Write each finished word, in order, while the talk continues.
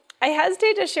I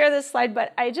hesitate to share this slide,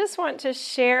 but I just want to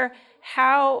share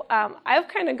how I've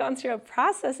kind of gone through a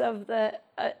process of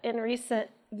in recent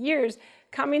years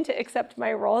coming to accept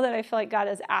my role that I feel like God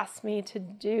has asked me to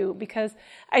do, because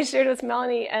I shared with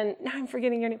Melanie, and now I'm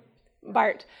forgetting your name,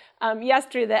 Bart,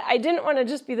 yesterday, that I didn't want to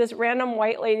just be this random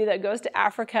white lady that goes to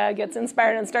Africa, gets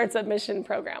inspired, and starts a mission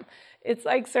program. It's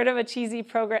like sort of a cheesy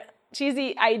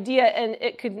idea, and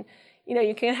it could,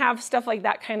 you can have stuff like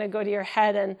that kind of go to your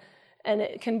head, and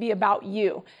it can be about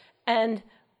you. And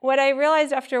what I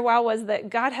realized after a while was that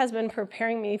God has been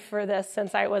preparing me for this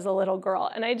since I was a little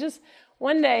girl. And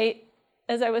one day,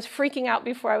 as I was freaking out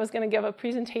before I was going to give a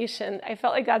presentation, I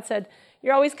felt like God said,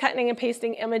 "You're always cutting and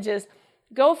pasting images.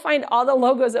 Go find all the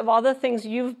logos of all the things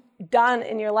you've done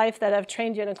in your life that have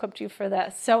trained you and equipped you for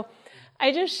this." So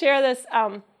I just share this,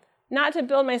 not to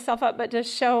build myself up, but to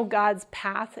show God's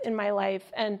path in my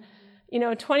life. And,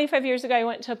 25 years ago, I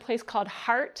went to a place called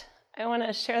Heart. I want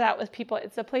to share that with people.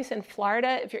 It's a place in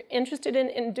Florida. If you're interested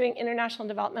in doing international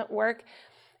development work,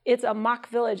 it's a mock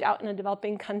village out in a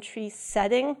developing country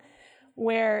setting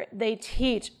where they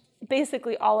teach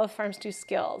basically all of Farmstew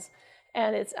skills.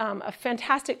 And it's a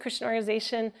fantastic Christian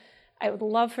organization. I would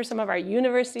love for some of our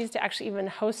universities to actually even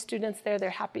host students there. They're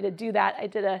happy to do that. I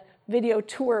did a video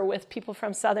tour with people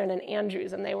from Southern and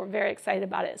Andrews, and they were very excited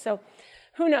about it. So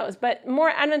who knows? But more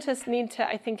Adventists need to,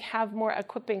 I think, have more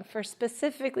equipping for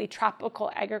specifically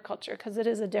tropical agriculture, because it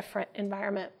is a different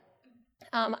environment.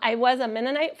 I was a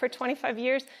Mennonite for 25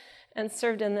 years and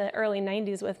served in the early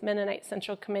 90s with Mennonite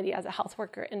Central Committee as a health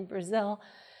worker in Brazil.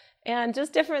 And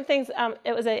just different things.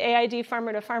 It was an AID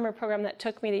farmer-to-farmer program that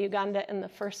took me to Uganda in the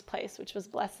first place, which was a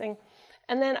blessing.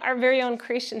 And then our very own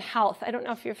Creation Health. I don't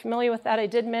know if you're familiar with that. I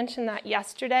did mention that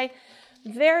yesterday.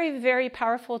 Very, very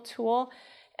powerful tool.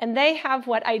 And they have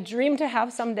what I dream to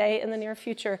have someday in the near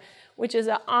future, which is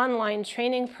an online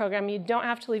training program. You don't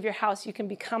have to leave your house. You can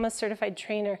become a certified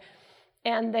trainer.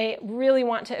 And they really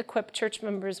want to equip church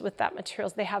members with that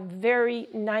materials. They have very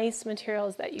nice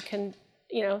materials that you can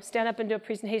stand up and do a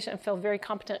presentation and feel very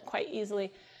competent quite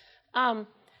easily. And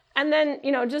then,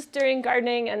 just during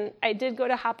gardening, and I did go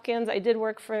to Hopkins, I did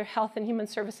work for Health and Human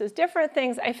Services, different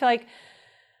things. I feel like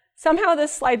somehow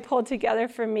this slide pulled together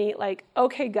for me, like,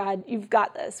 okay, God, you've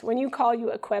got this. When you call, you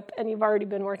equip, and you've already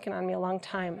been working on me a long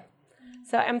time.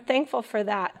 So I'm thankful for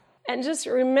that. And just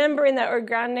remembering that we're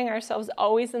grounding ourselves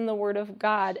always in the Word of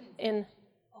God in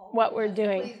what we're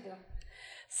doing.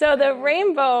 So the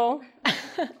rainbow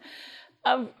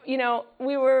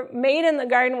we were made in the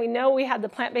garden. We know we had the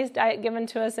plant-based diet given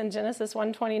to us in Genesis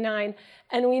 1:29,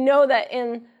 and we know that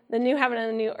in the new heaven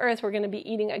and the new earth, we're going to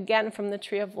be eating again from the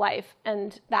tree of life,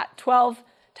 and that 12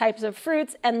 types of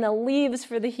fruits and the leaves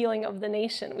for the healing of the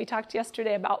nation. We talked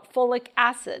yesterday about folic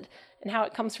acid and how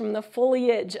it comes from the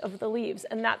foliage of the leaves,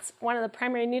 and that's one of the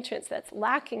primary nutrients that's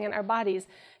lacking in our bodies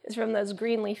is from those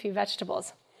green leafy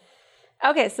vegetables.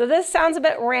 Okay, so this sounds a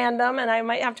bit random, and I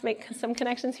might have to make some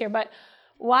connections here, but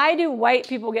why do white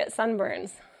people get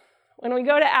sunburns? When we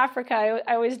go to Africa,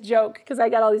 I always joke, because I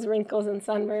got all these wrinkles and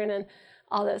sunburn and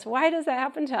all this. Why does that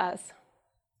happen to us?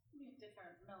 We have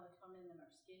different melatonin in our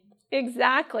skin.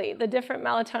 Exactly, the different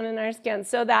melatonin in our skin.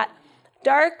 So that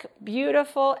dark,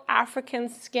 beautiful African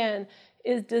skin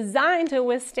is designed to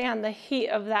withstand the heat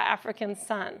of that African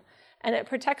sun. And it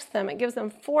protects them. It gives them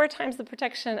 4 times the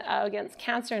protection against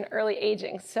cancer and early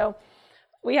aging. So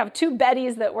we have 2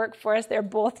 Bettys that work for us. They're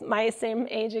both my same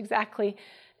age exactly.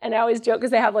 And I always joke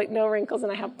because they have like no wrinkles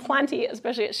and I have plenty,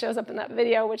 especially it shows up in that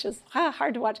video, which is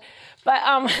hard to watch. But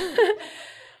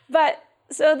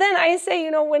so then I say,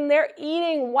 when they're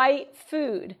eating white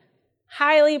food,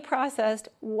 highly processed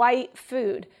white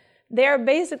food, they're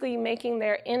basically making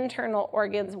their internal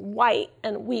organs white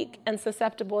and weak and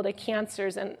susceptible to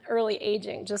cancers and early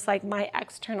aging, just like my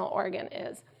external organ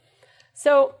is.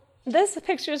 So this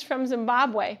picture is from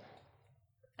Zimbabwe.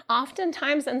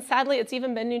 Oftentimes, and sadly, it's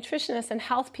even been nutritionists and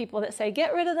health people that say,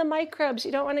 get rid of the microbes.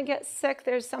 You don't want to get sick.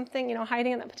 There's something,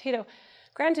 hiding in that potato.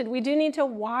 Granted, we do need to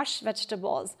wash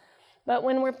vegetables. But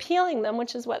when we're peeling them,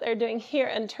 which is what they're doing here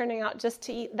and turning out just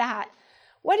to eat that,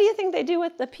 what do you think they do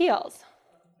with the peels?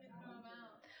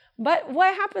 But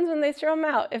what happens when they throw them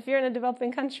out if you're in a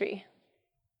developing country?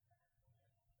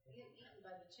 They get eaten by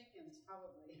the chickens,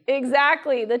 probably.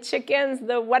 Exactly. The chickens,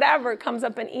 the whatever, comes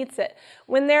up and eats it.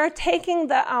 When they're taking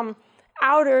the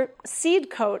outer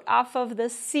seed coat off of the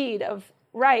seed of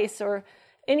rice or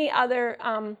any other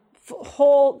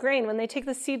whole grain, when they take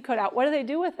the seed coat out, what do they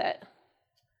do with it?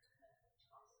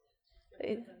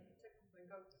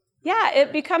 Yeah,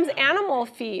 it becomes animal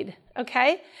feed,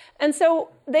 okay? And so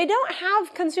they don't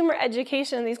have consumer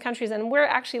education in these countries, and we're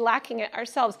actually lacking it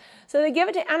ourselves. So they give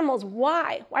it to animals.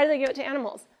 Why? Why do they give it to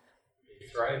animals? They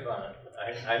thrive on it.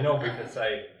 I know because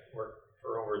I worked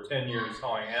for over 10 years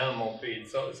hauling animal feed,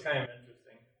 so it's kind of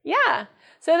interesting. Yeah.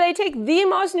 So they take the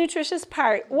most nutritious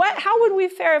part. How would we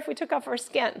fare if we took off our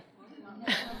skin?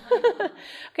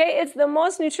 Okay, it's the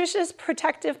most nutritious,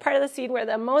 protective part of the seed where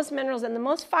the most minerals and the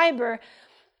most fiber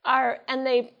are, and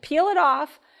they peel it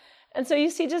off. And so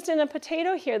you see just in a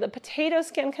potato here, the potato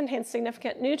skin contains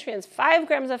significant nutrients, 5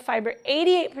 grams of fiber,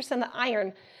 88% of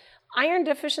iron. Iron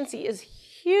deficiency is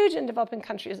huge in developing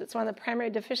countries. It's one of the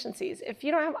primary deficiencies. If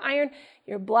you don't have iron,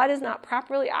 your blood is not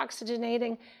properly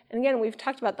oxygenating. And again, we've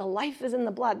talked about the life is in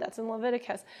the blood. That's in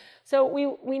Leviticus. So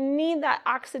we need that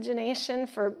oxygenation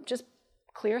for just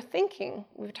clear thinking.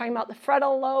 We're talking about the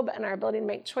frontal lobe and our ability to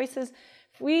make choices.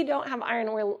 If we don't have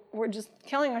iron, we're just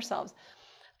killing ourselves.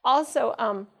 Also,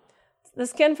 the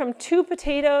skin from 2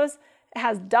 potatoes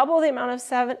has double the amount of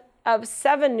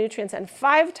 7 nutrients and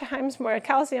 5 times more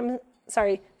calcium.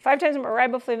 5 times more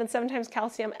riboflavin, 7 times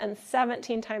calcium, and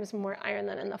 17 times more iron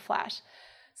than in the flesh.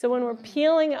 So when we're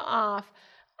peeling it off,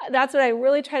 that's what I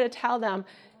really try to tell them.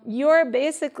 You're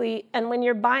basically, and when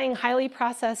you're buying highly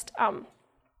processed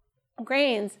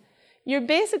grains, you're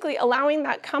basically allowing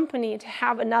that company to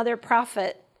have another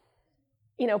profitable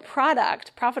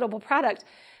product.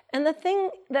 And the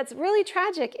thing that's really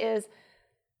tragic is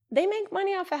they make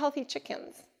money off of healthy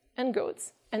chickens and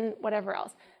goats and whatever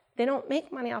else. They don't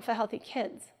make money off of healthy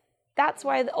kids. That's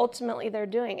why ultimately they're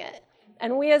doing it.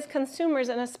 And we as consumers,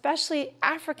 and especially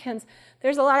Africans,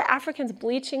 there's a lot of Africans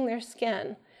bleaching their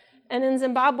skin. And in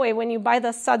Zimbabwe, when you buy the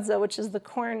sudza, which is the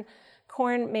corn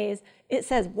maize, it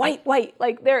says white, white.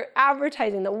 Like they're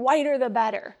advertising, the whiter the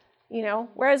better,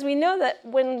 Whereas we know that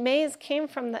when maize came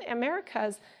from the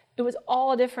Americas, it was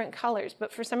all different colors.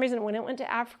 But for some reason, when it went to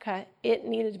Africa, it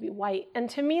needed to be white. And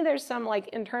to me, there's some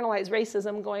internalized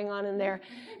racism going on in there.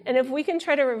 And if we can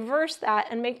try to reverse that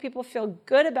and make people feel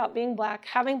good about being black,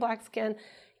 having black skin,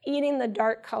 eating the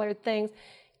dark colored things,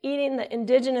 eating the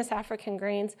indigenous African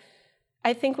grains,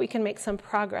 I think we can make some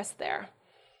progress there.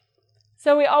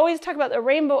 So we always talk about the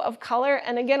rainbow of color,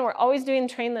 and again, we're always doing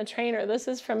Train the Trainer. This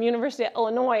is from University of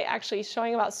Illinois, actually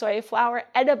showing about soy flour.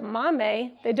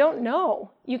 Edamame, they don't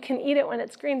know you can eat it when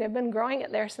it's green. They've been growing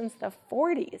it there since the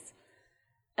 40s,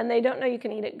 and they don't know you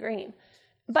can eat it green.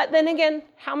 But then again,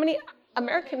 how many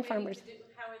American farmers?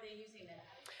 How are they using it?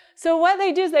 So what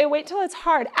they do is they wait till it's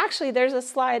hard. Actually, there's a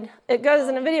slide. It goes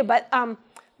in a video, but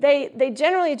they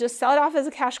generally just sell it off as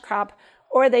a cash crop,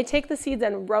 or they take the seeds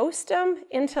and roast them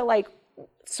into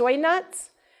soy nuts,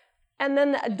 and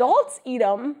then the adults eat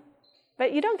them,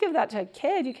 but you don't give that to a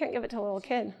kid. You can't give it to a little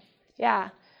kid. Yeah.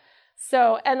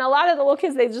 So, and a lot of the little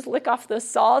kids, they just lick off the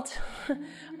salt,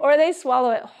 or they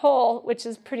swallow it whole, which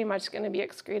is pretty much going to be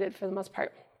excreted for the most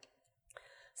part.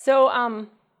 So,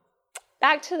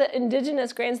 back to the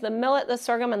indigenous grains, the millet, the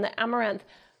sorghum, and the amaranth,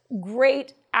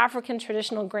 great African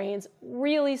traditional grains,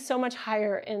 really so much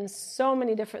higher in so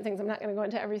many different things. I'm not going to go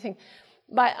into everything,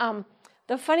 but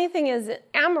the funny thing is that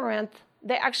amaranth,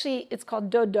 it's called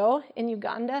dodo in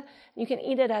Uganda. You can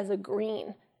eat it as a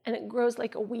green, and it grows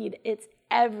like a weed. It's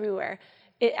everywhere.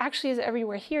 It actually is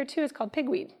everywhere here, too. It's called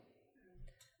pigweed. Really?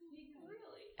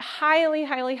 Highly,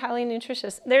 highly, highly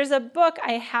nutritious. There's a book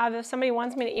I have. If somebody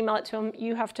wants me to email it to them,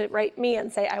 you have to write me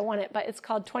and say, I want it. But it's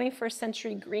called 21st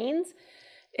Century Greens.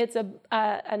 It's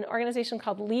an organization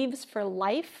called Leaves for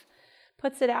Life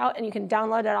puts it out, and you can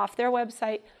download it off their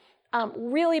website.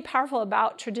 Really powerful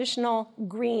about traditional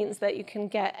greens that you can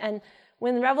get. And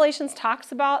when Revelations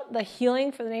talks about the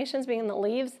healing for the nations being in the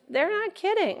leaves, they're not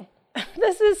kidding.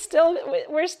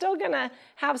 We're still going to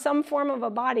have some form of a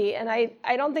body, and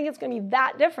I don't think it's going to be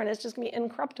that different. It's just going to be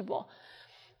incorruptible.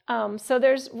 So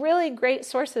there's really great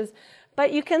sources.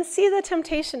 But you can see the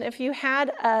temptation if you had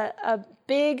a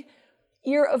big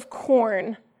ear of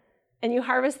corn and you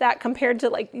harvest that compared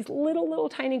to these little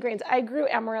tiny grains. I grew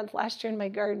amaranth last year in my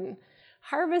garden.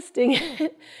 Harvesting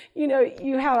it,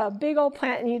 you have a big old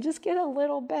plant and you just get a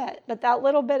little bit, but that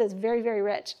little bit is very, very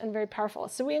rich and very powerful.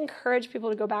 So we encourage people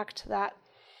to go back to that.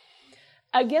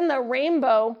 Again, the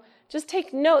rainbow, just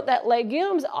take note that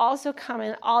legumes also come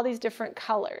in all these different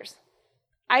colors.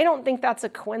 I don't think that's a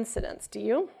coincidence, do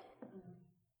you?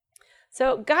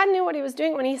 So God knew what he was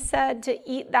doing when he said to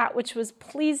eat that which was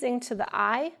pleasing to the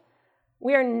eye.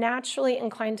 We are naturally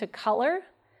inclined to color,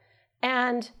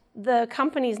 and the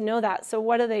companies know that. So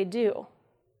what do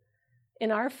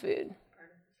in our food?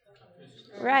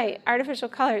 Right, artificial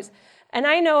colors. And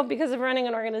I know because of running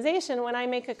an organization, when I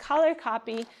make a color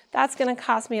copy, that's going to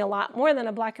cost me a lot more than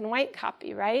a black and white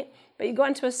copy, right? But you go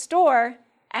into a store,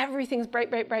 everything's bright,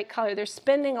 bright, bright color. They're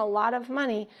spending a lot of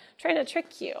money trying to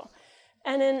trick you.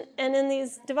 And in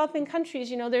these developing countries,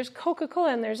 there's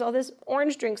Coca-Cola and there's all this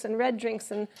orange drinks and red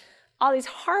drinks and all these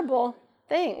horrible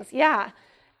things. Yeah,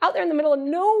 out there in the middle of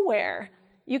nowhere,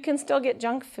 you can still get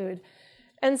junk food.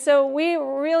 And so we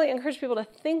really encourage people to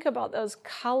think about those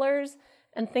colors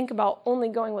and think about only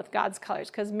going with God's colors,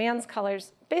 because man's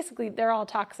colors, basically, they're all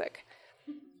toxic.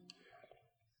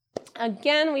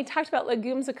 Again, we talked about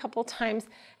legumes a couple times,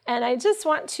 and I just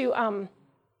want to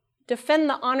defend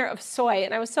the honor of soy.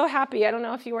 And I was so happy. I don't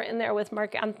know if you were in there with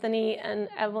Mark Anthony and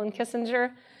Evelyn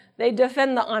Kissinger. They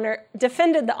defended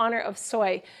the honor of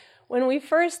soy. When we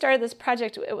first started this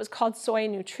project, it was called Soy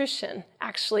Nutrition,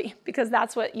 actually, because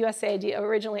that's what USAID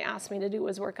originally asked me to do,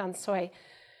 was work on soy.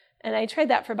 And I tried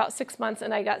that for about 6 months,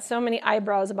 and I got so many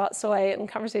eyebrows about soy and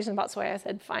conversations about soy, I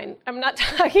said, fine, I'm not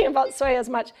talking about soy as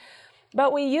much.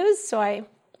 But we use soy,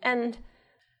 and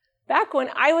back when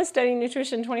I was studying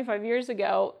nutrition 25 years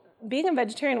ago, being a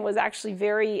vegetarian was actually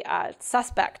very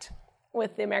suspect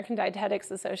with the American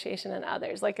Dietetics Association and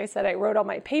others. Like I said, I wrote all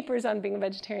my papers on being a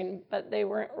vegetarian, but they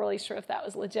weren't really sure if that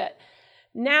was legit.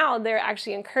 Now they're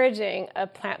actually encouraging a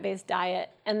plant-based diet,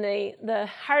 and the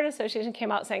Heart Association came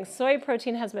out saying soy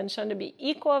protein has been shown to be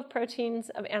equal of proteins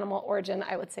of animal origin,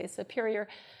 I would say superior.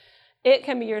 It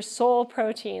can be your sole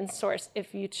protein source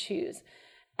if you choose.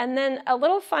 And then a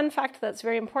little fun fact that's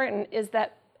very important is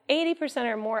that 80%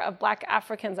 or more of Black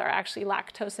Africans are actually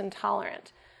lactose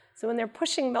intolerant. So when they're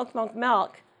pushing milk, milk,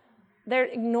 milk, they're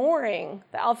ignoring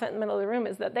the elephant in the middle of the room,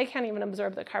 is that they can't even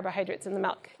absorb the carbohydrates in the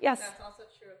milk. Yes? That's also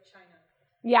true of China.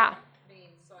 Yeah. Being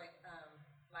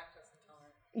lactose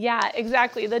intolerant. Yeah,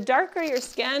 exactly. The darker your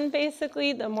skin,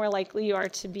 basically, the more likely you are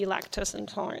to be lactose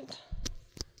intolerant.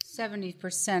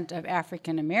 70% of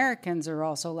African Americans are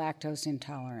also lactose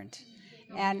intolerant.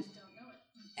 And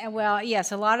well,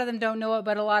 yes, a lot of them don't know it,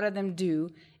 but a lot of them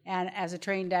do. And as a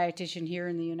trained dietitian here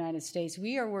in the United States,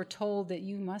 we're told that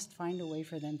you must find a way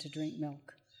for them to drink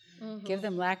milk. Mm-hmm. Give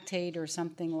them lactate or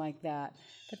something like that.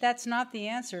 But that's not the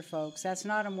answer, folks. That's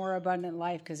not a more abundant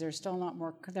life, because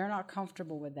they're not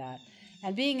comfortable with that.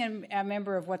 And being a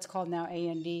member of what's called now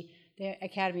A&D, the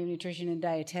Academy of Nutrition and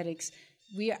Dietetics,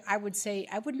 I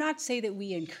would not say that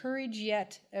we encourage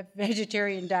yet a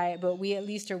vegetarian diet, but we at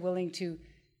least are willing to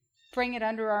bring it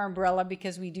under our umbrella,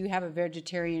 because we do have a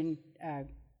vegetarian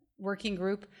working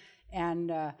group,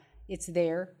 and it's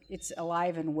there, it's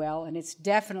alive and well, and it's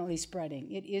definitely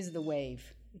spreading. It is the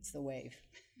wave. It's the wave.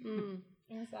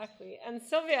 Exactly. And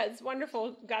Sylvia, it's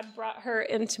wonderful God brought her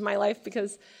into my life,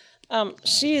 because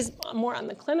she's more on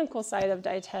the clinical side of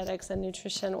dietetics and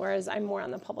nutrition, whereas I'm more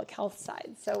on the public health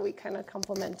side. So we kind of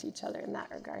complement each other in that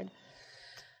regard.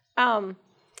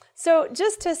 So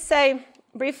just to say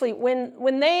briefly,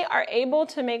 when they are able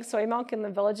to make soy milk in the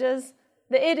villages,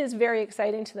 it is very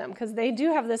exciting to them, because they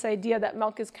do have this idea that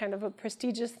milk is kind of a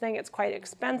prestigious thing. It's quite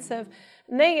expensive.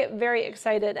 And they get very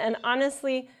excited. And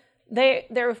honestly,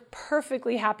 they're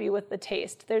perfectly happy with the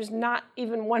taste. There's not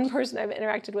even one person I've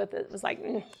interacted with that was like,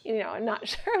 I'm not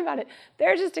sure about it.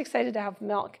 They're just excited to have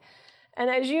milk. And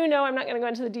as you know, I'm not going to go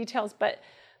into the details, but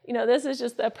this is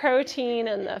just the protein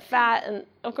and the fat. And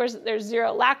of course, there's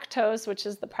zero lactose, which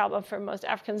is the problem for most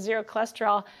Africans, zero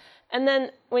cholesterol. And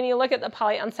then when you look at the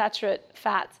polyunsaturated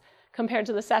fats compared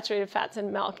to the saturated fats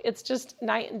in milk, it's just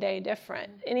night and day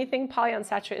different. Anything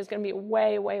polyunsaturated is going to be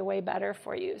way, way, way better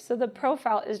for you. So the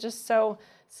profile is just so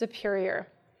superior.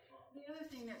 The other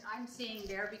thing that I'm seeing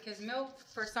there, because milk,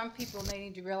 for some people, they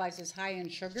need to realize is high in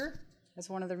sugar. That's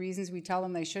one of the reasons we tell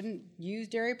them they shouldn't use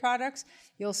dairy products.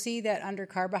 You'll see that under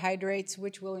carbohydrates,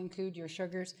 which will include your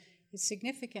sugars, is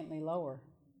significantly lower.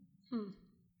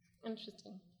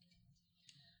 Interesting.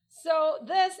 So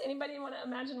anybody want to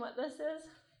imagine what this is?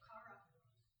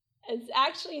 It's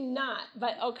actually not,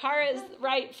 but okara is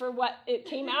right for what it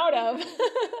came out of.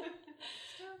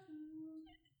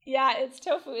 Yeah, it's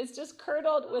tofu. It's just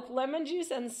curdled with lemon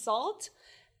juice and salt.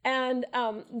 And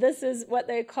this is what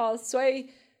they call soy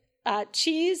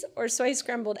cheese or soy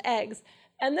scrambled eggs.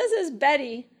 And this is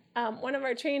Betty, one of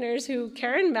our trainers who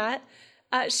Karen met.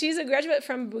 She's a graduate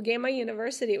from Bugema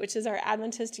University, which is our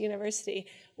Adventist university.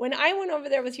 When I went over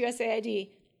there with USAID,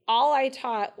 all I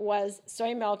taught was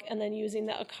soy milk and then using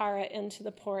the okara into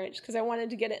the porridge, because I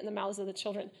wanted to get it in the mouths of the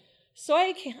children.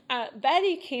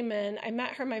 Betty came in. I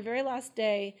met her my very last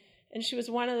day, and she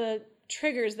was one of the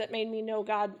triggers that made me know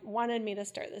God wanted me to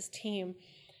start this team.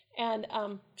 And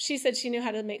she said she knew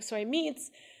how to make soy meats,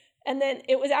 And then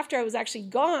it was after I was actually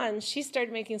gone, she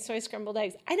started making soy scrambled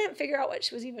eggs. I didn't figure out what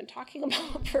she was even talking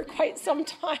about for quite some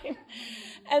time.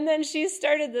 And then she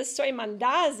started this soy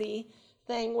mandazi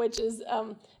thing, which is,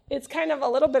 it's kind of a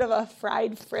little bit of a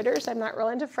fried fritter, so I'm not real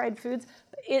into fried foods.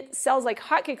 It sells like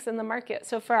hotcakes in the market.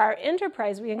 So for our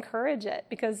enterprise, we encourage it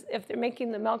because if they're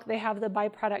making the milk, they have the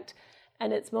byproduct,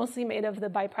 and it's mostly made of the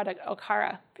byproduct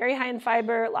okara. Very high in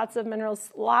fiber, lots of minerals,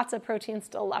 lots of protein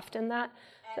still left in that.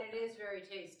 And it is very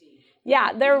tasty.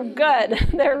 Yeah, they're good.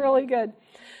 They're really good.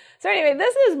 So anyway,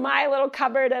 this is my little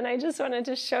cupboard, and I just wanted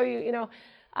to show you,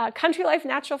 Country Life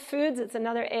Natural Foods. It's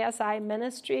another ASI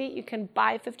ministry. You can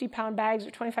buy 50-pound bags or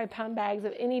 25-pound bags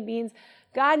of any beans.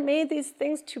 God made these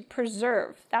things to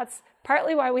preserve. That's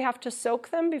partly why we have to soak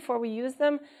them before we use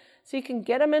them, so you can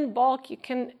get them in bulk. You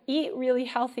can eat really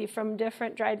healthy from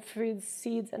different dried foods,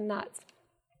 seeds, and nuts.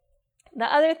 The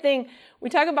other thing,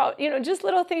 we talk about, just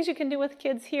little things you can do with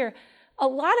kids here. A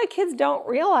lot of kids don't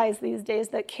realize these days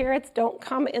that carrots don't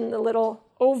come in the little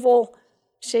oval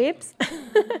shapes.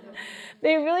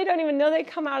 They really don't even know they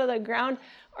come out of the ground.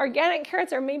 Organic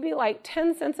carrots are maybe like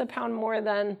 10 cents a pound more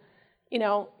than,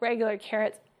 regular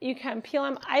carrots. You can peel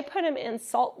them. I put them in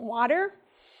salt water.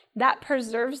 That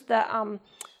preserves the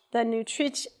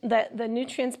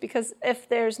nutrients, because if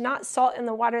there's not salt in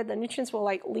the water, the nutrients will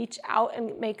leach out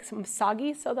and make them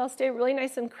soggy. So they'll stay really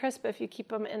nice and crisp if you keep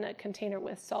them in a container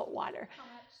with salt water. How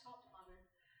much salt,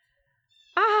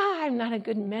 Mother? I'm not a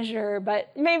good measurer,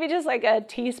 but maybe just like a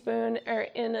teaspoon or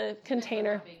in a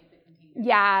container. How big the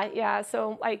container? Yeah.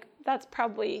 So that's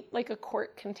probably like a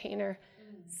quart container.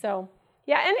 So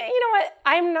yeah, and you know what?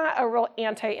 I'm not a real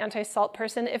anti-salt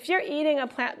person. If you're eating a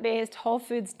plant-based whole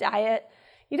foods diet,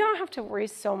 you don't have to worry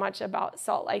so much about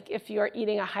salt like if you're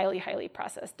eating a highly, highly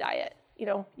processed diet.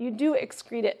 You do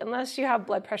excrete it unless you have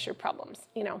blood pressure problems,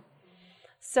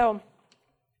 So,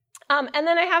 and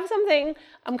then I have something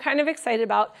I'm kind of excited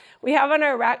about. We have on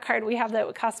our rack card, we have that it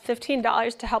would cost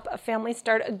 $15 to help a family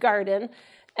start a garden.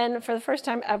 And for the first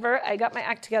time ever, I got my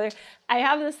act together. I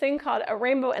have this thing called a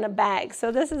rainbow in a bag.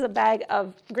 So this is a bag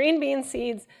of green bean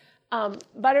seeds,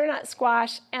 butternut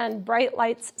squash, and Bright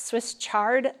Lights Swiss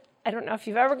chard. I don't know if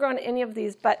you've ever grown any of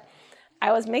these, but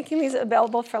I was making these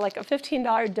available for like a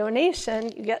 $15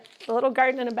 donation. You get the little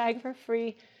garden in a bag for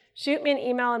free. Shoot me an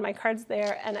email and my card's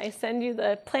there, and I send you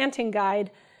the planting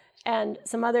guide and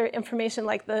some other information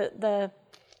like the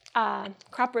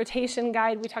crop rotation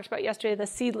guide we talked about yesterday, the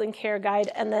seedling care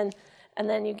guide, and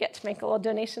then you get to make a little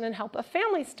donation and help a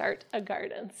family start a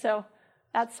garden. So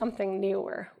that's something new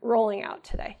we're rolling out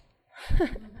today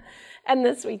and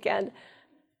this weekend.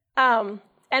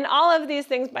 And all of these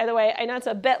things, by the way, I know it's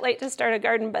a bit late to start a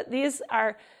garden, but these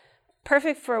are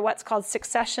perfect for what's called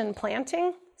succession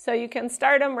planting. So you can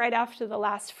start them right after the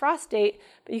last frost date,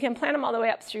 but you can plant them all the way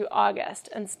up through August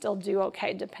and still do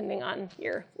okay depending on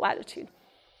your latitude.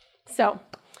 So,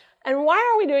 and why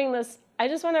are we doing this? I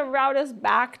just want to route us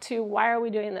back to why are we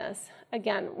doing this?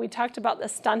 Again, we talked about the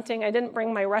stunting. I didn't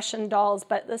bring my Russian dolls,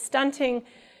 but the stunting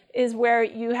is where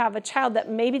you have a child that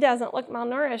maybe doesn't look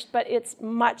malnourished, but it's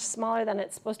much smaller than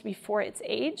it's supposed to be for its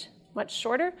age, much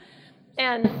shorter.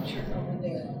 And Over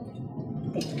there.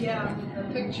 Yeah, the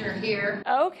picture here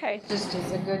okay, just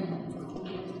is a good,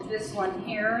 this one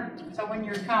here. So when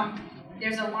you come,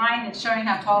 there's a line that's showing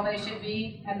how tall they should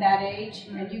be at that age,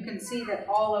 and you can see that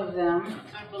all of them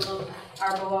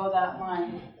are below that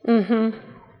line. Mm-hmm.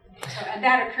 So, and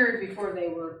that occurred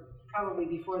probably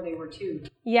before they were 2.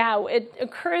 Yeah, it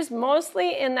occurs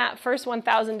mostly in that first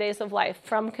 1,000 days of life,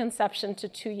 from conception to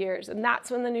 2 years, and that's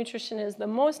when the nutrition is the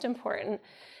most important.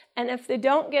 And if they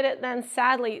don't get it, then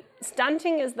sadly,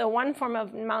 stunting is the one form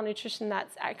of malnutrition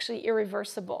that's actually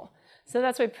irreversible. So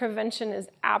that's why prevention is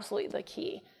absolutely the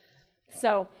key.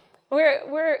 So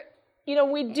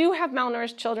we do have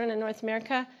malnourished children in North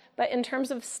America, but in terms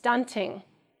of stunting,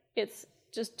 it's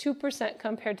just 2%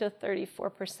 compared to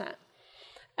 34%.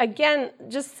 Again,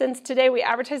 just since today we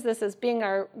advertise this as being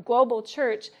our global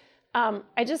church,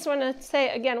 I just want to say,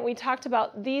 again, we talked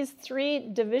about these 3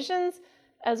 divisions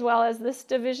as well as this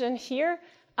division here.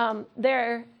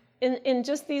 In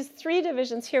just these 3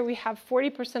 divisions here, we have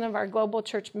 40% of our global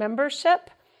church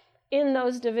membership in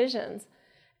those divisions.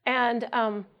 And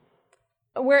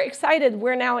we're excited.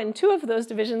 We're now in 2 of those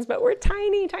divisions, but we're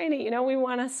tiny. We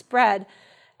want to spread.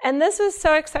 And this was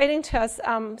so exciting to us.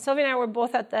 Sylvia and I were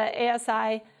both at the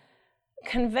ASI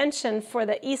convention for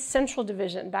the East Central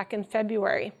Division back in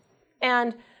February.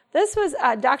 And this was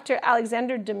Dr.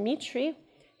 Alexander Dimitri.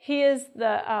 He is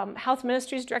the Health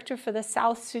Ministries Director for the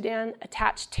South Sudan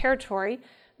Attached Territory.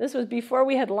 This was before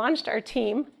we had launched our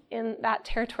team in that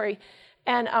territory.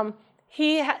 And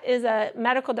He is a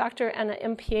medical doctor and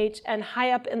an MPH and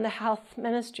high up in the health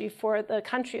ministry for the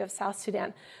country of South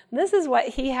Sudan. This is what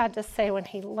he had to say when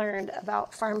he learned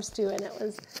about Farmstew, and it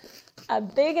was a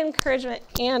big encouragement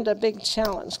and a big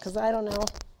challenge, because I don't know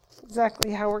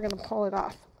exactly how we're going to pull it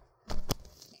off.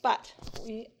 But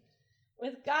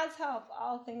with God's help,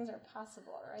 all things are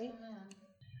possible, right?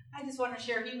 I just want to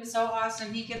share, he was so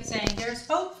awesome. He kept saying, there's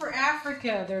hope for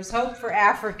Africa. There's hope for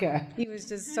Africa. He was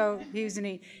just so, he's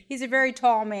a very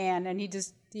tall man, and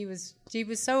he was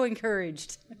so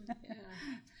encouraged.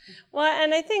 Well,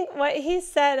 and I think what he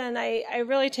said, and I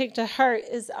really take to heart,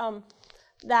 is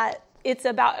that it's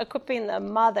about equipping the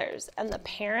mothers and the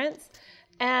parents.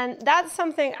 And that's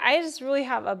something I just really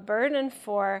have a burden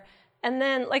for. And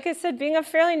then, like I said, being a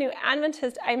fairly new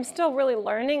Adventist, I'm still really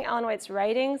learning Ellen White's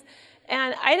writings.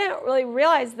 And I didn't really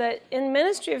realize that in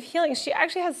Ministry of Healing, she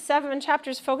actually has 7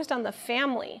 chapters focused on the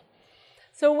family.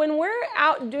 So when we're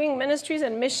out doing ministries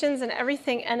and missions and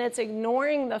everything, and it's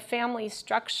ignoring the family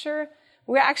structure,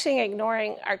 we're actually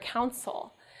ignoring our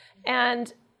counsel.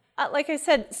 And like I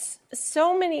said,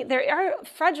 so many, there are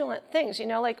fraudulent things,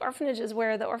 like orphanages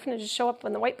where the orphanages show up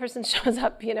when the white person shows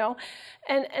up,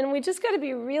 And we just got to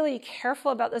be really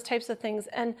careful about those types of things.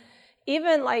 And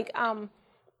even like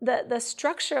the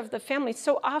structure of the family,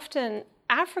 so often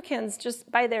Africans, just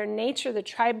by their nature, the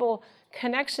tribal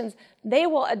connections, they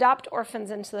will adopt orphans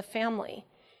into the family.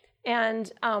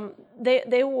 And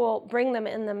they will bring them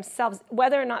in themselves,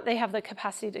 whether or not they have the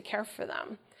capacity to care for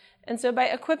them. And so by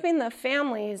equipping the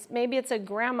families, maybe it's a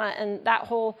grandma and that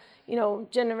whole,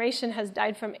 generation has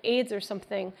died from AIDS or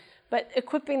something, but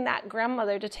equipping that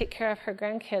grandmother to take care of her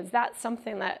grandkids, that's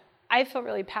something that I feel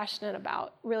really passionate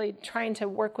about, really trying to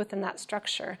work within that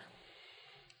structure.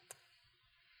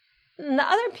 And the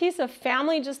other piece of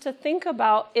family just to think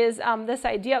about is this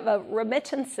idea of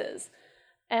remittances.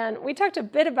 And we talked a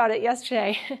bit about it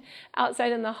yesterday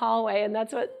outside in the hallway, and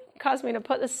that's what caused me to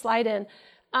put this slide in.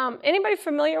 Anybody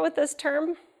familiar with this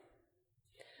term?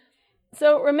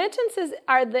 So remittances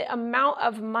are the amount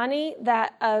of money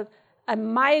that a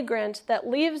migrant that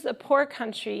leaves a poor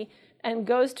country and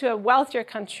goes to a wealthier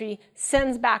country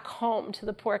sends back home to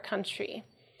the poor country.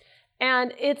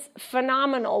 And it's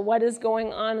phenomenal what is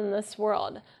going on in this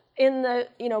world. In the,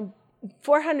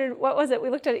 400, what was it? We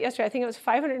looked at it yesterday. I think it was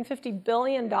 $550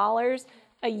 billion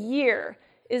a year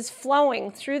is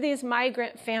flowing through these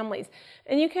migrant families.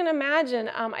 And you can imagine,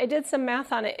 I did some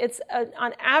math on it. It's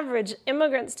on average,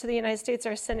 immigrants to the United States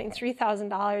are sending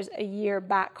 $3,000 a year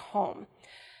back home.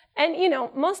 And,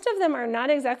 most of them are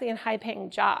not exactly in high-paying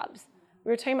jobs.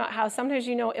 We were talking about how sometimes,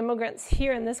 immigrants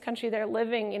here in this country, they're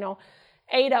living,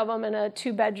 8 of them in a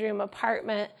 2-bedroom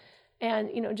apartment and,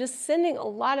 just sending a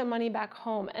lot of money back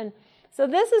home. And so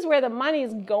this is where the money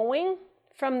is going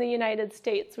from the United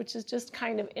States, which is just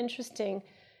kind of interesting.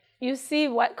 You see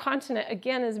what continent,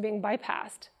 again, is being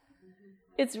bypassed.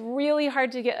 It's really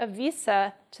hard to get a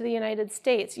visa to the United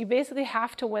States. You basically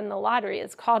have to win the lottery.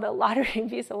 It's called a lottery,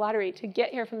 visa lottery, to get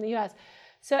here from the U.S.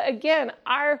 So again,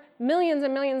 our millions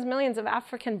and millions and millions of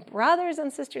African brothers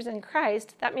and sisters in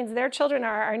Christ, that means their children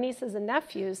are our nieces and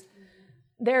nephews,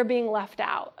 they're being left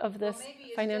out of this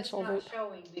financial loop. Maybe it's just not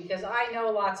showing, because I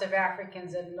know lots of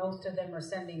Africans and most of them are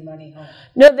sending money home.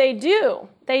 No, they do.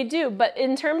 They do. But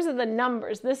in terms of the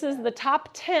numbers, this is the top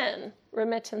 10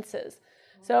 remittances.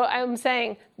 So I'm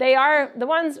saying they are the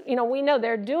ones, we know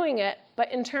they're doing it,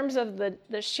 but in terms of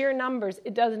the sheer numbers,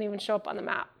 it doesn't even show up on the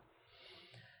map.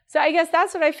 So I guess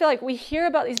that's what I feel like. We hear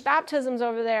about these baptisms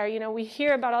over there. We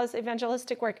hear about all this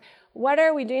evangelistic work. What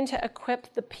are we doing to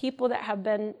equip the people that have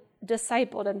been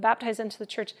discipled and baptized into the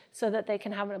church so that they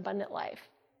can have an abundant life?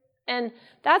 And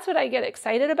that's what I get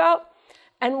excited about.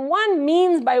 And one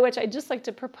means by which I just like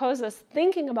to propose us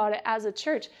thinking about it as a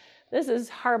church. This is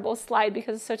a horrible slide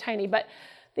because it's so tiny, but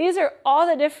these are all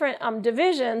the different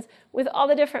divisions with all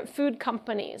the different food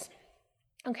companies.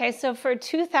 Okay, so for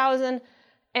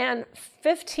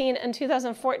 2015 and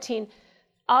 2014,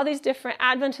 all these different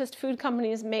Adventist food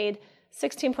companies made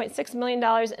 $16.6 million,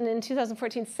 and in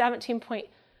 2014,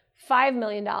 $17.5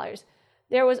 million.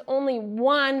 There was only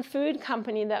one food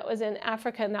company that was in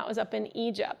Africa, and that was up in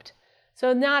Egypt.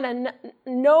 So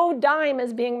no dime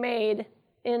is being made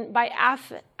by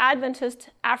Adventist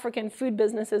African food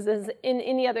businesses is in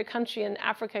any other country in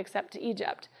Africa except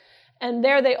Egypt. And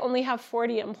there they only have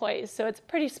 40 employees, so it's a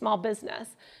pretty small business.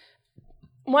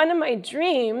 One of my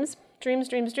dreams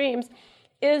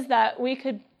is that we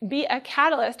could be a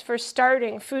catalyst for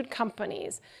starting food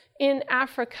companies in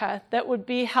Africa that would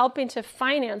be helping to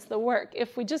finance the work.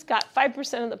 If we just got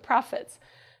 5% of the profits,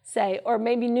 say, or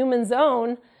maybe Newman's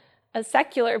Own, a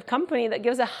secular company that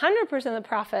gives 100% of the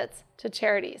profits to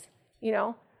charities.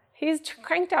 He's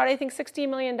cranked out, I think, $60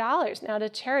 million now to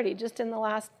charity just in the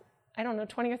last,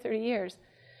 20 or 30 years.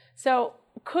 So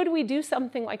could we do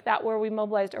something like that where we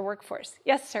mobilized our workforce?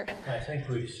 Yes, sir. I think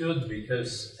we should,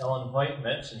 because Ellen White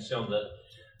mentioned that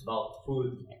about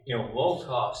food,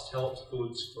 low-cost health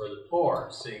foods for the poor,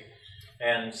 see.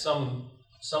 And some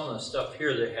of the stuff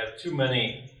here, they have too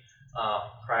many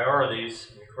priorities.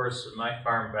 And of course, with my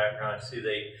farm background, I see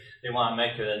they want to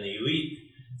make it an elite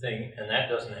thing, and that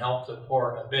doesn't help the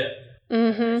poor a bit.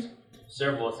 Mm-hmm.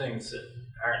 Several things that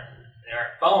aren't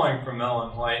following from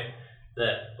Ellen White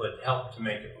that would help to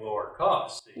make it lower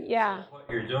cost. Yeah. So what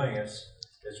you're doing is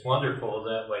wonderful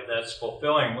that way. That's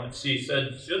fulfilling what she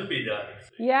said should be done.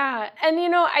 Yeah, and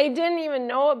I didn't even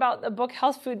know about the book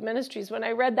Health Food Ministries. When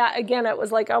I read that again, it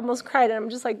was like I almost cried, and I'm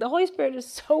just like, the Holy Spirit is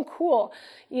so cool,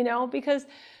 because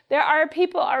there are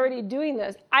people already doing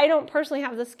this. I don't personally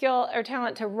have the skill or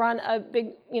talent to run a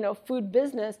big, food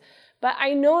business, but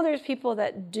I know there's people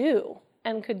that do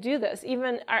and could do this.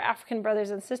 Even our African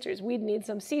brothers and sisters, we'd need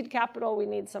some seed capital, we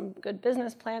need some good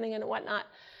business planning and whatnot.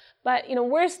 But,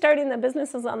 we're starting the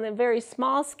businesses on the very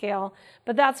small scale,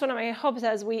 but that's one of my hopes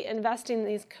as we invest in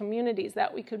these communities,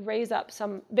 that we could raise up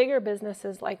some bigger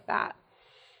businesses like that.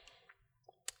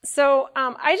 So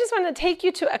I just want to take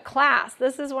you to a class.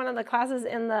 This is one of the classes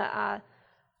in the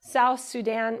South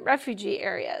Sudan refugee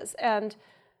areas. And,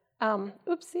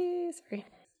 sorry.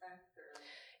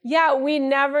 Yeah, we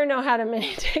never know how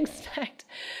many to expect.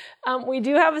 We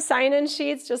do have a sign-in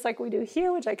sheets, just like we do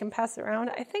here, which I can pass around.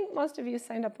 I think most of you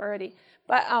signed up already.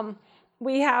 But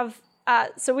we have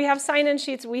sign-in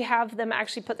sheets. We have them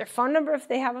actually put their phone number if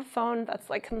they have a phone.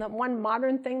 That's like the one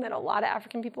modern thing that a lot of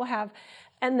African people have.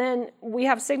 And then we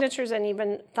have signatures and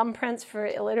even thumbprints for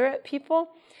illiterate people.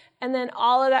 And then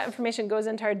all of that information goes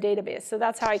into our database. So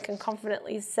that's how I can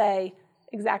confidently say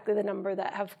exactly the number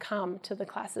that have come to the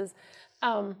classes.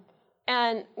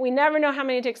 And we never know how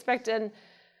many to expect. And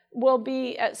we'll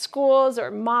be at schools or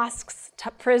mosques,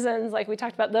 prisons, like we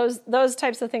talked about. Those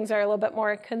types of things are a little bit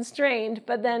more constrained.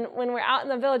 But then when we're out in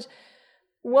the village,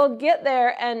 we'll get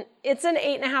there, and it's an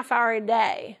 8.5-hour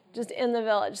day just in the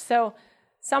village. So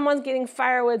someone's getting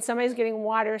firewood, somebody's getting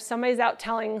water, somebody's out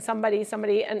telling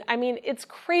somebody, and I mean, it's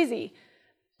crazy.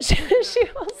 She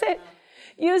will say,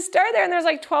 you start there, and there's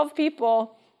like 12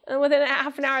 people, and within a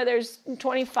half an hour, there's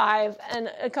 25,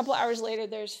 and a couple hours later,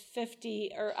 there's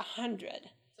 50 or 100.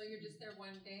 So you're just there one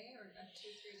day or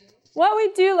 2-3 days? What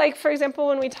we do, like, for example,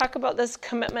 when we talk about this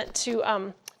commitment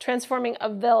to transforming a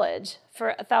village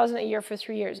for $1,000 a year for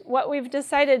 3 years, what we've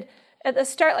decided at the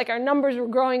start, like our numbers were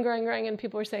growing, and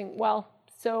people were saying, well,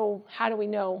 so how do we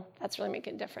know that's really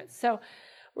making a difference? So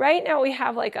right now we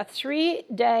have like a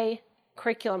 3-day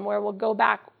curriculum where we'll go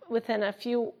back within a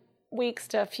few weeks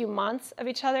to a few months of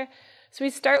each other. So we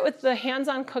start with the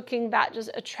hands-on cooking. That just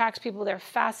attracts people. They're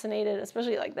fascinated,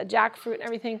 especially like the jackfruit and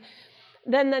everything.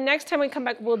 Then the next time we come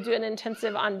back, we'll do an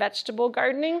intensive on vegetable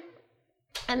gardening.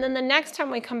 And then the next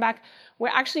time we come back, we're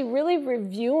actually really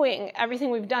reviewing everything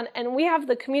we've done. And we have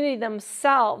the community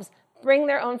themselves bring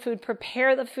their own food,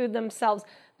 prepare the food themselves.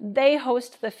 They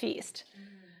host the feast.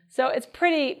 So it's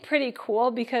pretty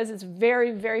cool because it's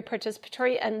very, very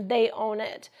participatory and they own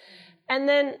it. And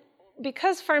then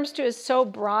because Farmstew is so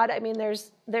broad, I mean,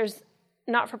 there's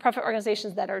not-for-profit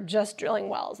organizations that are just drilling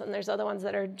wells, and there's other ones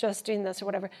that are just doing this or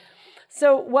whatever.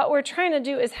 So what we're trying to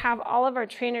do is have all of our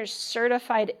trainers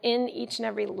certified in each and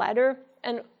every letter.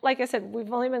 And like I said,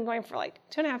 we've only been going for like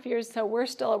 2.5 years, so we're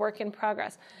still a work in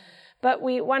progress. But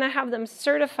we want to have them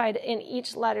certified in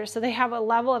each letter so they have a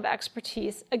level of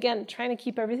expertise, again, trying to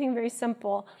keep everything very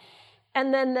simple,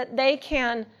 and then that they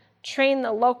can train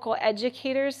the local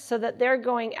educators so that they're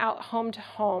going out home to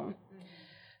home.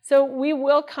 So we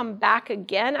will come back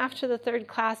again after the 3rd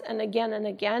class and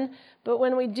again, but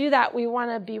when we do that, we want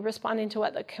to be responding to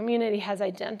what the community has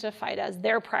identified as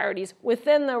their priorities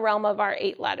within the realm of our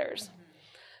 8 letters.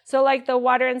 So like the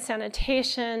water and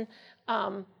sanitation,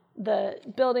 the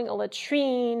building a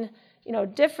latrine,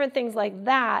 different things like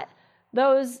that,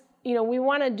 those, we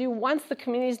want to do once the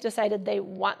community's decided they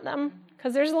want them,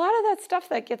 because there's a lot of that stuff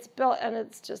that gets built and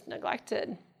it's just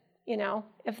neglected.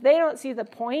 If they don't see the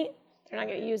point, they're not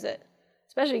going to use it,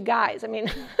 especially guys. I mean,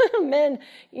 men,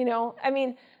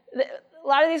 a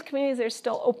lot of these communities, there's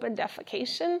still open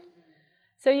defecation.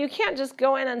 So you can't just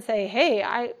go in and say,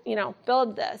 hey,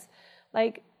 build this.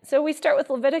 So we start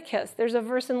with Leviticus. There's a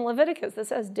verse in Leviticus that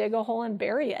says, dig a hole and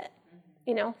bury it.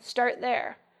 Start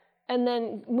there. And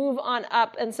then move on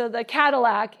up. And so the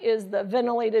Cadillac is the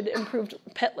ventilated, improved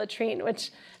pit latrine,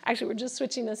 which actually we're just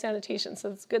switching to sanitation, so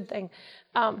it's a good thing.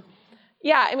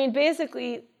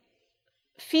 Basically,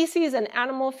 feces and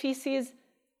animal feces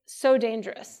so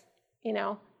dangerous,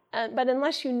 But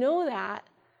unless you know that,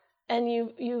 and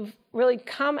you've really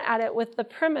come at it with the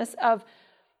premise of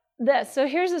this. So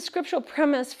here's the scriptural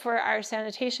premise for our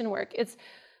sanitation work. It's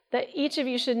that each of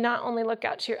you should not only look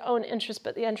out to your own interests,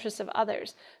 but the interests of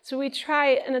others. So we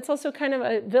try, and it's also kind of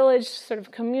a village sort of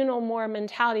communal more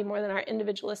mentality more than our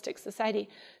individualistic society.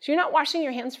 So you're not washing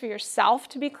your hands for yourself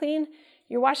to be clean.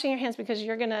 You're washing your hands because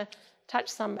you're going to touch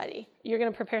somebody. You're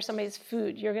going to prepare somebody's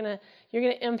food. You're going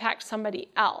to impact somebody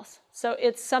else. So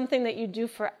it's something that you do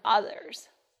for others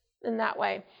in that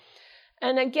way.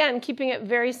 And again, keeping it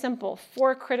very simple,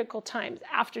 4 critical times: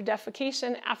 after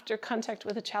defecation, after contact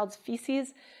with a child's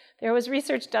feces. There was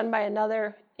research done by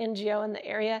another NGO in the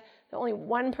area that only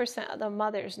 1% of the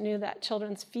mothers knew that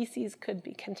children's feces could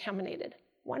be contaminated.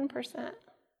 1%.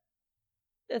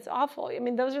 It's awful. I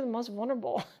mean, those are the most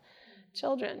vulnerable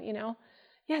children,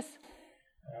 Yes?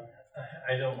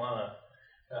 I don't want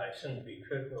to, I shouldn't be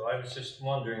critical. I was just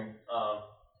wondering,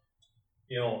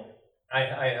 I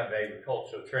have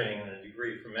agricultural training and a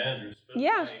degree from Andrews, but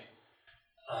yeah.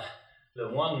 The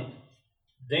one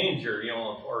danger,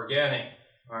 of organic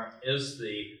is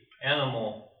the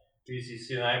animal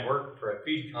feces. And I worked for a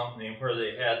feed company where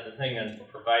they had the thing and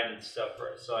provided stuff for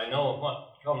it. So I know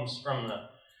what comes from the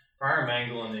farm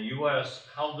angle in the U.S.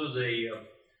 How do they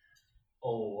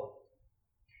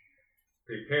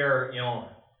prepare,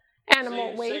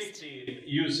 animal waste safety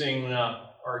using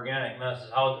organic methods?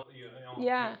 How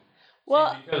yeah.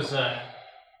 Well, because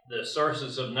the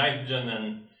sources of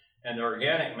nitrogen and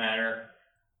organic matter,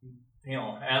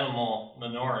 animal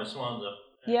manure is one of the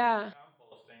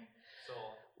composting. So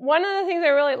one of the things I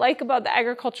really like about the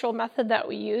agricultural method that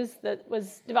we use that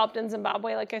was developed in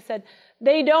Zimbabwe, like I said,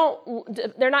 they're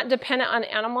not dependent on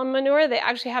animal manure. They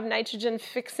actually have nitrogen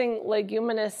fixing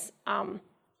leguminous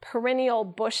perennial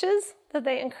bushes that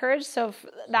they encourage. So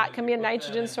that can be a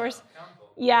nitrogen source.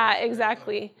 Yeah,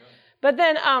 exactly. But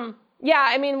then,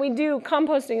 we do,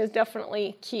 composting is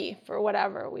definitely key for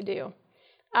whatever we do.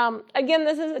 Again,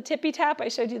 this is a tippy tap. I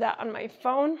showed you that on my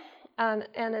phone. And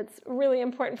it's really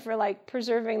important for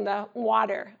preserving the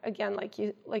water. Again,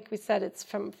 like we said, it's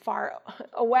from far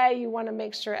away. You want to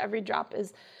make sure every drop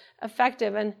is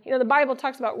effective. And the Bible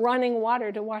talks about running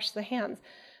water to wash the hands.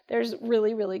 There's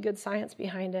really, really good science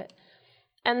behind it.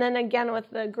 And then again, with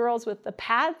the girls with the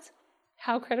pads,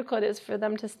 how critical it is for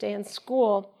them to stay in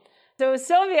school. So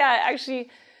Sylvia actually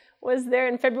was there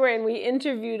in February, and we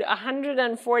interviewed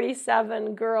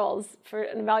 147 girls for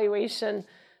an evaluation,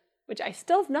 which I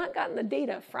still have not gotten the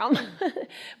data from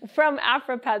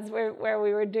AfroPads, where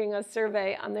we were doing a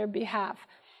survey on their behalf.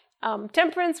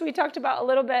 Temperance, we talked about a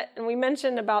little bit, and we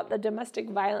mentioned about the domestic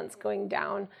violence going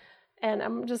down. And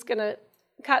I'm just going to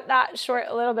cut that short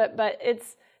a little bit, but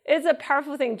it's a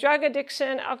powerful thing. Drug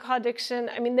addiction, alcohol addiction,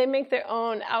 they make their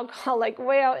own alcohol,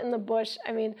 way out in the bush.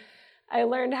 I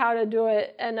learned how to do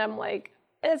it, and I'm like,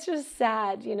 it's just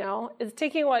sad, It's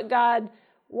taking what God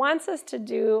wants us to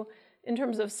do in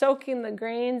terms of soaking the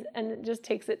grains, and it just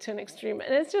takes it to an extreme.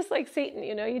 And it's just like Satan,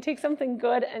 you take something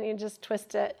good and you just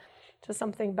twist it to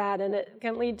something bad, and it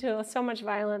can lead to so much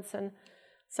violence and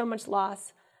so much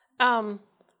loss.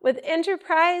 With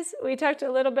Enterprise, we talked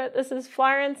a little bit. This is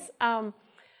Florence.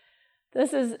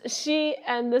 This is she,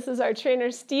 and this is our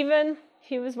trainer, Stephen.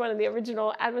 He was one of the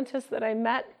original Adventists that I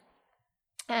met.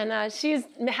 And she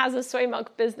has a soy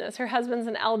milk business. Her husband's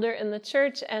an elder in the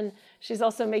church, and she's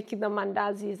also making the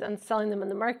mandazis and selling them in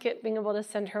the market, being able to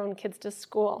send her own kids to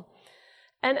school.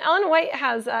 And Ellen White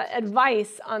has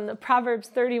advice on the Proverbs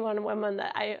 31 women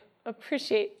that I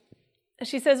appreciate.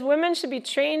 She says, women should be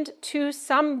trained to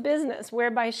some business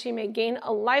whereby she may gain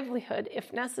a livelihood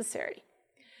if necessary.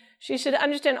 She should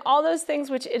understand all those things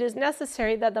which it is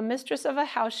necessary that the mistress of a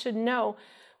house should know,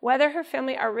 whether her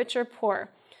family are rich or poor.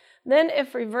 Then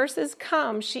if reverses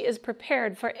come, she is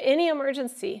prepared for any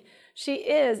emergency. She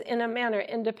is, in a manner,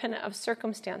 independent of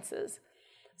circumstances.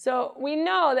 So we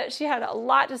know that she had a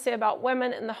lot to say about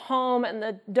women in the home and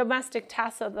the domestic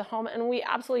tasks of the home, and we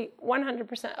absolutely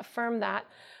 100% affirm that.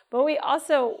 But we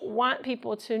also want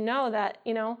people to know that,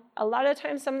 a lot of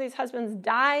times some of these husbands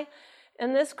die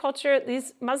in this culture.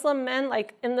 These Muslim men,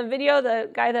 like in the video, the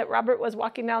guy that Robert was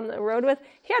walking down the road with,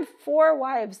 he had 4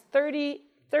 wives, 30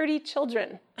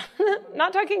 children.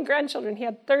 Not talking grandchildren, he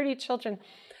had 30 children.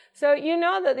 So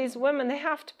that these women, they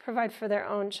have to provide for their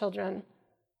own children.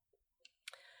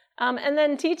 And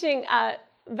then teaching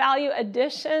value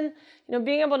addition,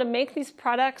 being able to make these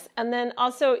products, and then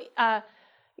also, some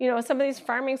of these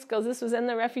farming skills. This was in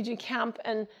the refugee camp,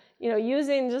 and,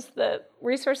 using just the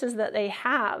resources that they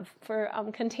have for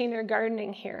container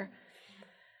gardening here.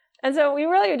 And so we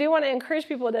really do want to encourage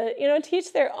people to,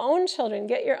 teach their own children,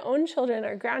 get your own children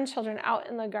or grandchildren out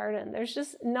in the garden. There's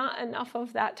just not enough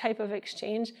of that type of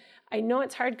exchange. I know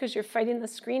it's hard because you're fighting the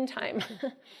screen time.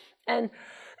 And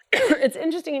it's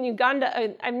interesting in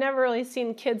Uganda, I've never really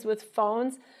seen kids with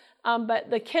phones, but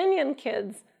the Kenyan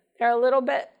kids, they're a little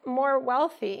bit more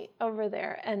wealthy over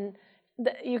there. And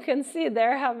you can see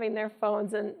they're having their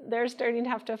phones, and they're starting to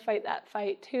have to fight that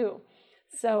fight too.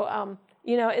 So,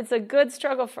 it's a good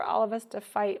struggle for all of us to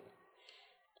fight.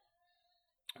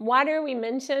 Water we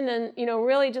mentioned, and,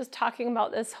 really just talking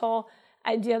about this whole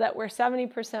idea that we're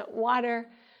 70% water.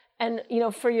 And,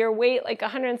 for your weight, like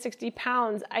 160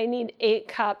 pounds, I need 8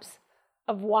 cups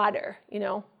of water,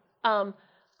 or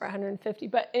 150.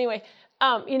 But anyway,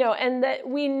 and that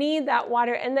we need that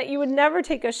water, and that you would never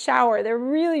take a shower. They're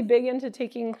really big into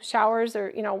taking showers,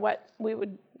 or, what we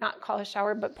would not call a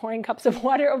shower, but pouring cups of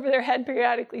water over their head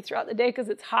periodically throughout the day because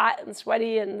it's hot and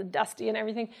sweaty and dusty and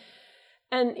everything.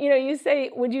 And, you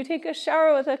say, would you take a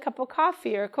shower with a cup of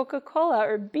coffee or Coca-Cola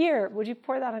or beer? Would you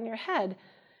pour that on your head?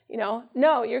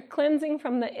 No, you're cleansing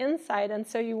from the inside, and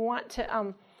so you want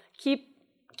to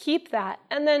keep that.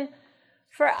 And then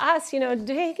for us,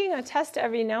 taking a test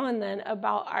every now and then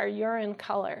about our urine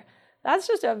color. That's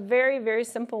just a very, very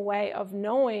simple way of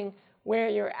knowing where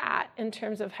you're at in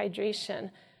terms of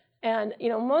hydration. And,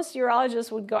 most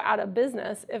urologists would go out of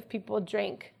business if people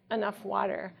drank enough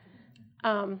water.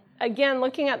 Again,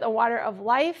 looking at the water of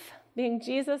life, being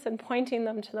Jesus and pointing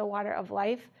them to the water of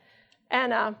life.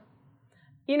 And,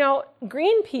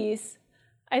 Greenpeace,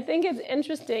 I think it's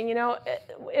interesting,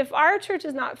 if our church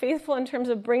is not faithful in terms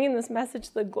of bringing this message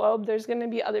to the globe, there's going to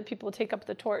be other people take up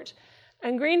the torch.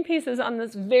 And Greenpeace is on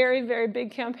this very, very big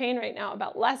campaign right now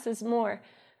about less is more.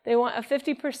 They want a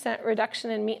 50% reduction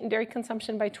in meat and dairy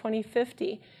consumption by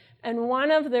 2050. And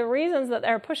one of the reasons that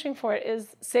they're pushing for it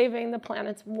is saving the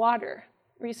planet's water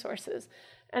resources.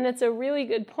 And it's a really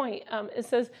good point. It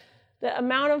says the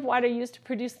amount of water used to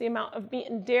produce the amount of meat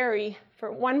and dairy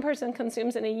for one person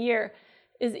consumes in a year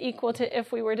is equal to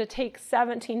if we were to take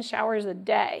 17 showers a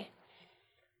day.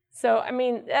 So,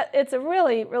 it's a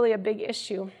really, really a big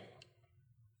issue.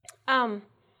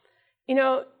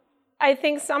 I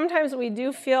think sometimes we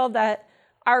do feel that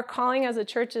our calling as a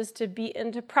church is to be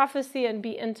into prophecy and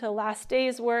be into last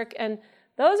days work, and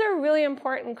those are really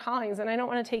important callings, and I don't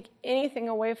want to take anything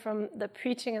away from the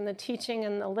preaching and the teaching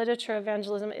and the literature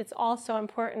evangelism. It's all so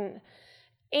important.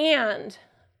 And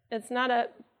it's not a,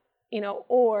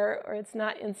 or it's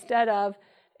not instead of,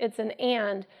 it's an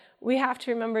and. We have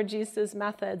to remember Jesus'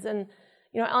 methods. And,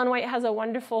 Ellen White has a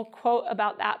wonderful quote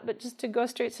about that, but just to go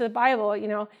straight to the Bible,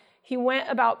 he went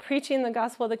about preaching the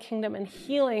gospel of the kingdom and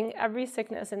healing every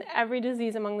sickness and every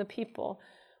disease among the people.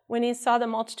 When he saw the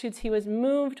multitudes, he was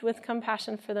moved with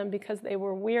compassion for them because they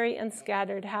were weary and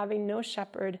scattered, having no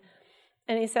shepherd.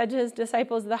 And he said to his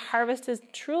disciples, the harvest is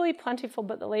truly plentiful,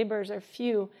 but the laborers are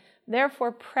few.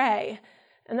 Therefore, pray.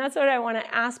 And that's what I want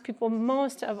to ask people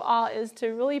most of all, is to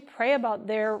really pray about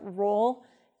their role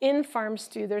in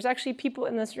Farmstew. There's actually people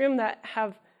in this room that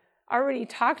have already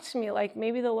talked to me, like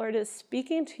maybe the Lord is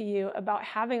speaking to you about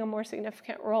having a more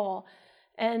significant role.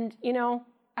 And,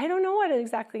 I don't know what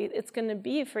exactly it's going to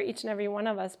be for each and every one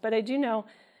of us, but I do know,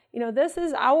 this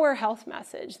is our health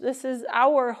message. This is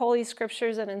our holy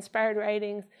scriptures and inspired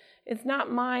writings. It's not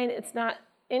mine. It's not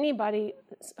anybody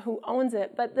who owns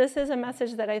it, but this is a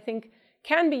message that I think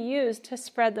can be used to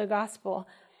spread the gospel.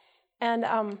 And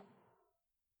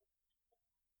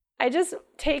I just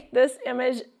take this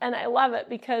image and I love it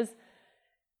because,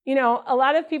 a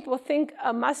lot of people think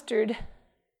a mustard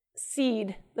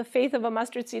seed, the faith of a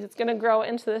mustard seed, it's going to grow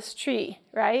into this tree,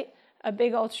 right? A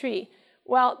big old tree.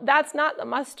 Well, that's not the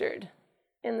mustard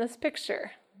in this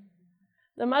picture.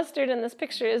 The mustard in this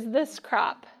picture is this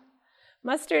crop.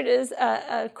 Mustard is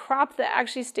a crop that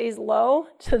actually stays low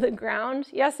to the ground.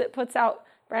 Yes, it puts out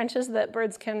branches that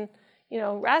birds can,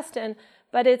 rest in,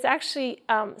 but it's actually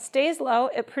stays low.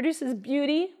 It produces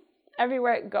beauty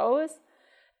everywhere it goes.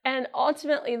 And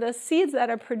ultimately, the seeds that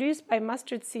are produced by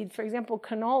mustard seed, for example,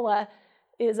 canola,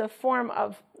 is a form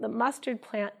of the mustard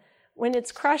plant. When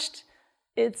it's crushed,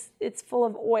 it's full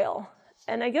of oil.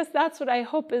 And I guess that's what I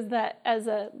hope, is that as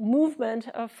a movement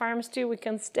of Farmstew, we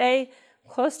can stay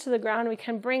close to the ground, we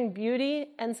can bring beauty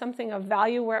and something of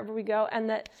value wherever we go, and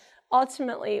that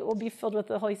ultimately it will be filled with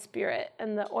the Holy Spirit,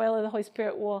 and the oil of the Holy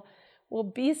Spirit will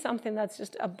be something that's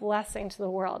just a blessing to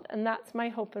the world. And that's my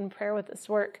hope and prayer with this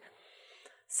work.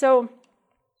 So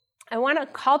I want to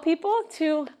call people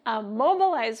to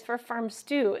mobilize for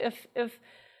Farmstew. If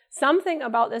something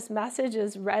about this message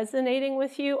is resonating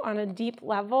with you on a deep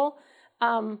level,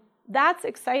 that's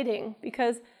exciting,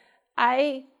 because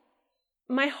I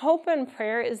my hope and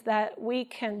prayer is that we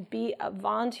can be a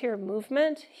volunteer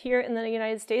movement here in the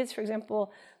United States. For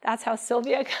example, that's how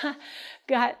Sylvia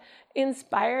got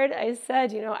inspired. I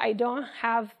said, I don't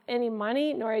have any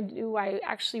money, nor do I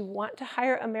actually want to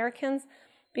hire Americans,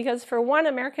 because for one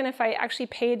American, if I actually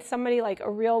paid somebody like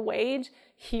a real wage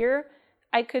here,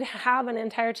 I could have an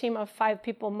entire team of 5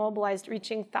 people mobilized,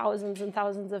 reaching thousands and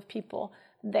thousands of people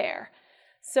there.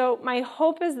 So my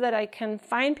hope is that I can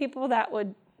find people that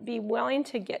would be willing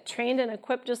to get trained and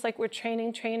equipped, just like we're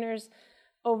training trainers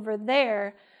over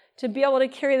there, to be able to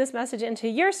carry this message into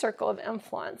your circle of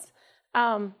influence.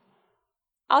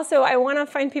 Also, I want to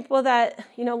find people that,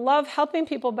 love helping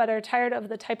people but are tired of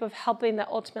the type of helping that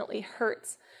ultimately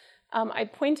hurts. I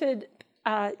pointed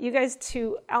you guys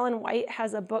to Ellen White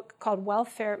has a book called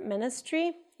Welfare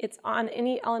Ministry. It's on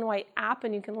any Ellen White app,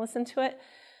 and you can listen to it.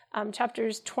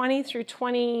 Chapters 20 through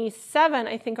 27,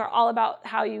 I think, are all about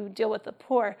how you deal with the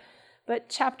poor. But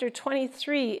chapter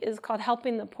 23 is called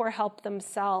Helping the Poor Help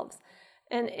Themselves.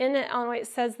 And in it, Ellen White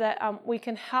says that we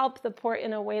can help the poor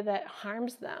in a way that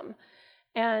harms them.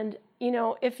 And,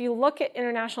 if you look at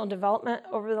international development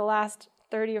over the last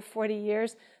 30 or 40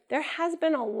 years, there has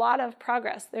been a lot of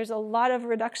progress. There's a lot of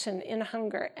reduction in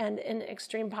hunger and in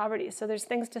extreme poverty. So there's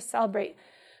things to celebrate.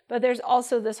 But there's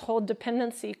also this whole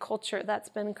dependency culture that's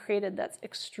been created that's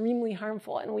extremely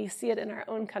harmful. And we see it in our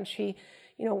own country,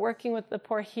 working with the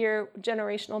poor here,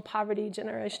 generational poverty,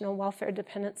 generational welfare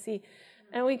dependency.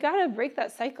 And we got to break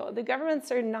that cycle. The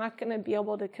governments are not going to be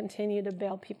able to continue to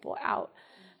bail people out.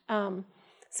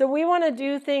 So we want to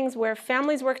do things where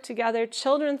families work together,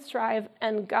 children thrive,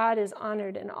 and God is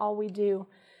honored in all we do.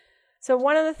 So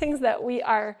one of the things that we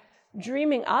are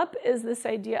dreaming up is this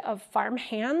idea of farm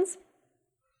hands.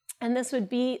 And this would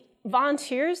be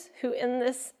volunteers who in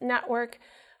this network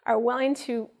are willing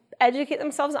to educate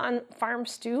themselves on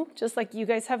Farmstew, just like you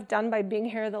guys have done by being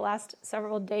here the last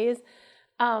several days.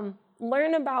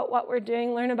 Learn about what we're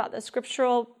doing, learn about the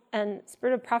scriptural and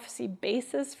spirit of prophecy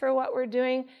basis for what we're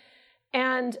doing,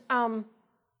 and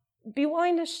be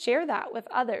willing to share that with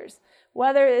others,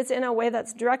 whether it's in a way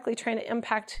that's directly trying to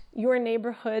impact your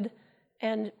neighborhood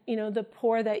and the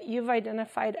poor that you've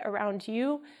identified around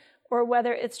you, or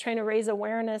whether it's trying to raise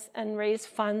awareness and raise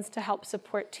funds to help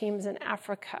support teams in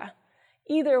Africa.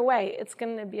 Either way, it's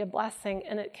going to be a blessing,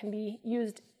 and it can be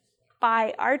used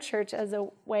by our church as a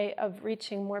way of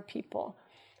reaching more people.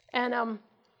 And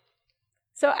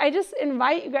so I just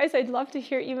invite you guys, I'd love to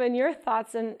hear even your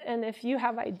thoughts, and if you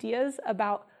have ideas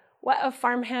about what a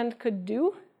farmhand could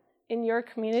do in your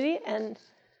community, and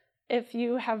if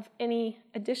you have any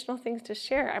additional things to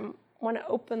share, I want to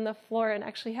open the floor and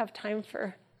actually have time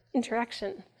for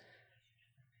interaction.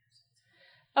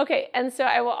 Okay, and so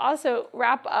I will also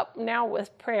wrap up now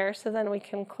with prayer, so then we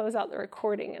can close out the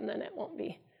recording, and then it won't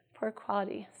be poor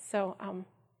quality. So,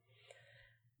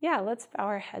 let's bow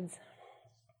our heads.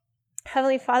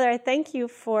 Heavenly Father, I thank you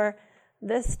for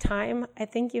this time. I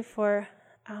thank you for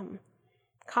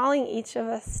calling each of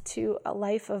us to a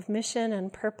life of mission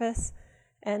and purpose,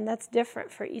 and that's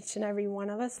different for each and every one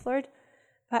of us, Lord.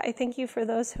 But I thank you for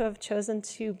those who have chosen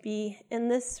to be in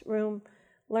this room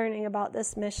learning about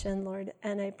this mission, Lord.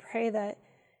 And I pray that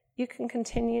you can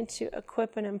continue to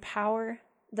equip and empower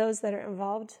those that are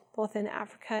involved, both in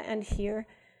Africa and here.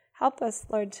 Help us,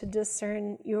 Lord, to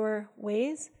discern your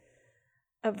ways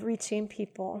of reaching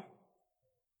people.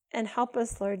 And help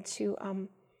us, Lord, to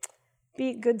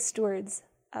be good stewards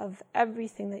of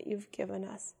everything that you've given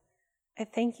us. I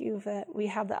thank you that we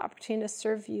have the opportunity to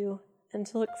serve you and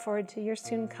to look forward to your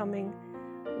soon coming,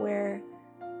 where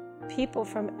people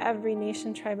from every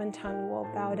nation, tribe, and tongue will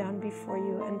bow down before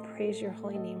you and praise your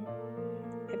holy name.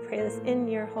 I pray this in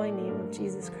your holy name of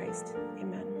Jesus Christ.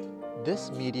 Amen.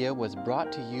 This media was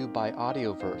brought to you by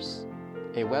Audioverse,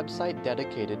 a website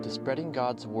dedicated to spreading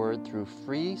God's word through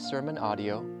free sermon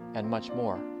audio and much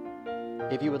more.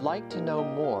 If you would like to know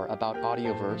more about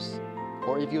Audioverse,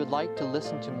 or if you would like to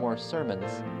listen to more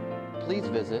sermons, please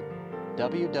visit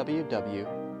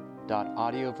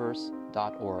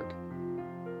www.audioverse.org.